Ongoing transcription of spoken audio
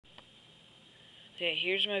Okay,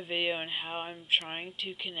 here's my video on how I'm trying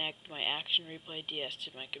to connect my Action Replay DS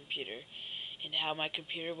to my computer, and how my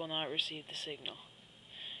computer will not receive the signal.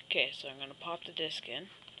 Okay, so I'm going to pop the disc in.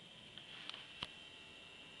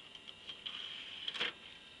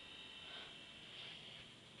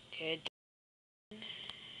 Okay,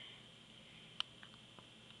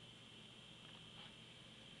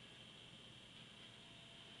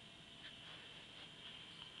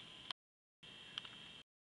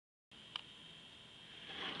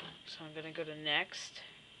 so I'm going to go to next.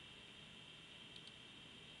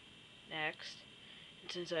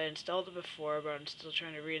 And since I installed it before, but I'm still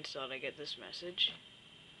trying to reinstall it, I get this message.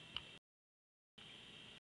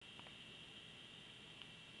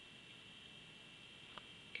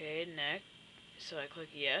 Okay, next. So I click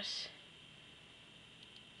yes.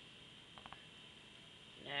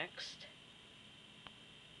 Next.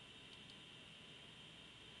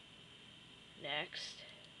 Next.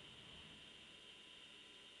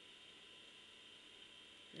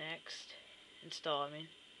 Install, I mean.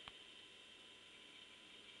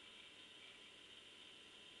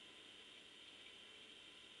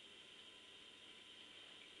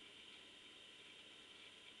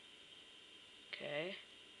 Okay,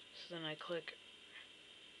 so then I click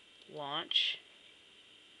launch.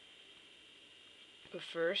 But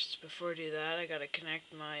first, before I do that, I gotta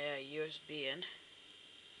connect my USB in.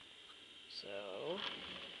 So,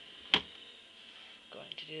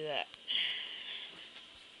 going to do that.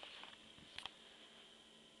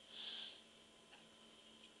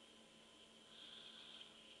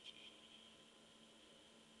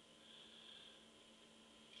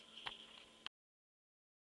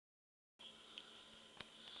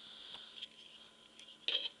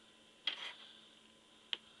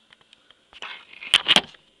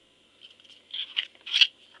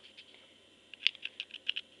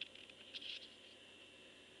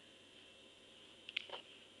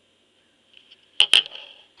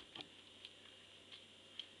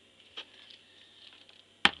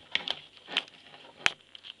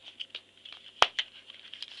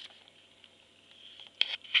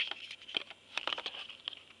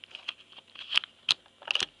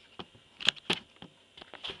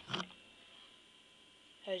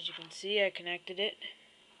 As you can see, I connected it.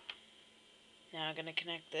 Now I'm going to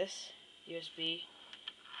connect this USB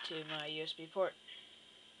to my USB port.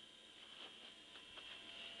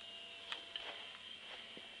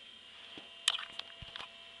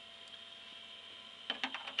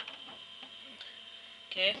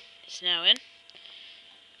 Okay, it's now in.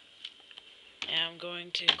 Now I'm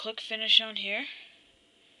going to click finish on here.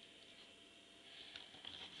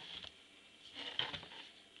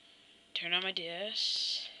 Turn on my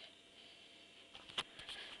DS.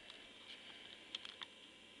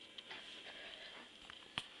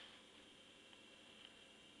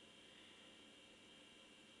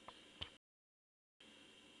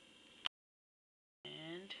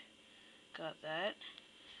 And got that.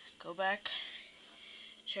 Go back,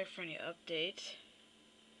 check for any updates.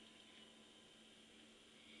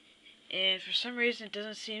 And for some reason it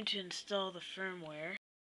doesn't seem to install the firmware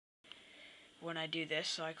when I do this,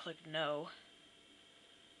 so I click no.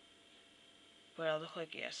 But I'll click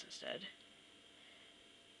yes instead.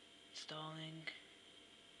 Installing.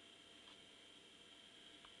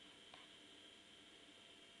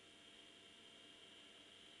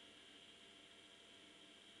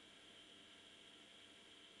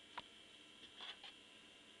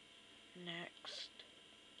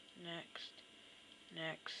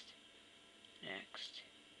 Next.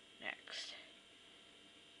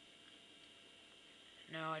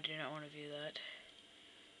 No, I do not want to view that.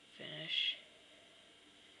 Finish.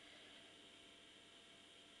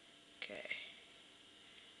 Okay.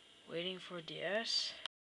 Waiting for DS.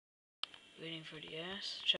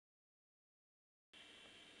 Check.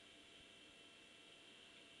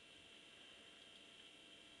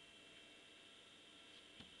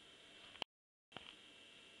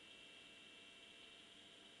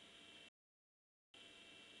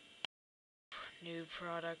 New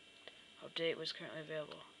product update was currently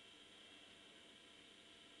available.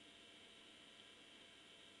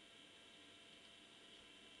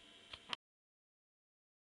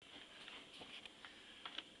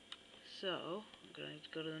 So, I'm going to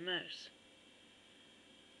go to the mouse.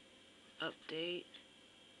 Update.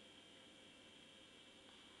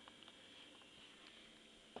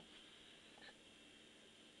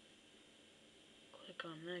 Click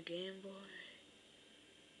on the Game Boy.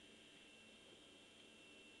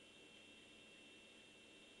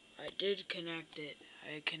 I did connect it.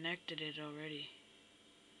 I connected it already.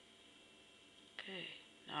 Okay,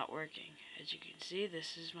 not working. As you can see,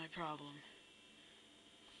 this is my problem.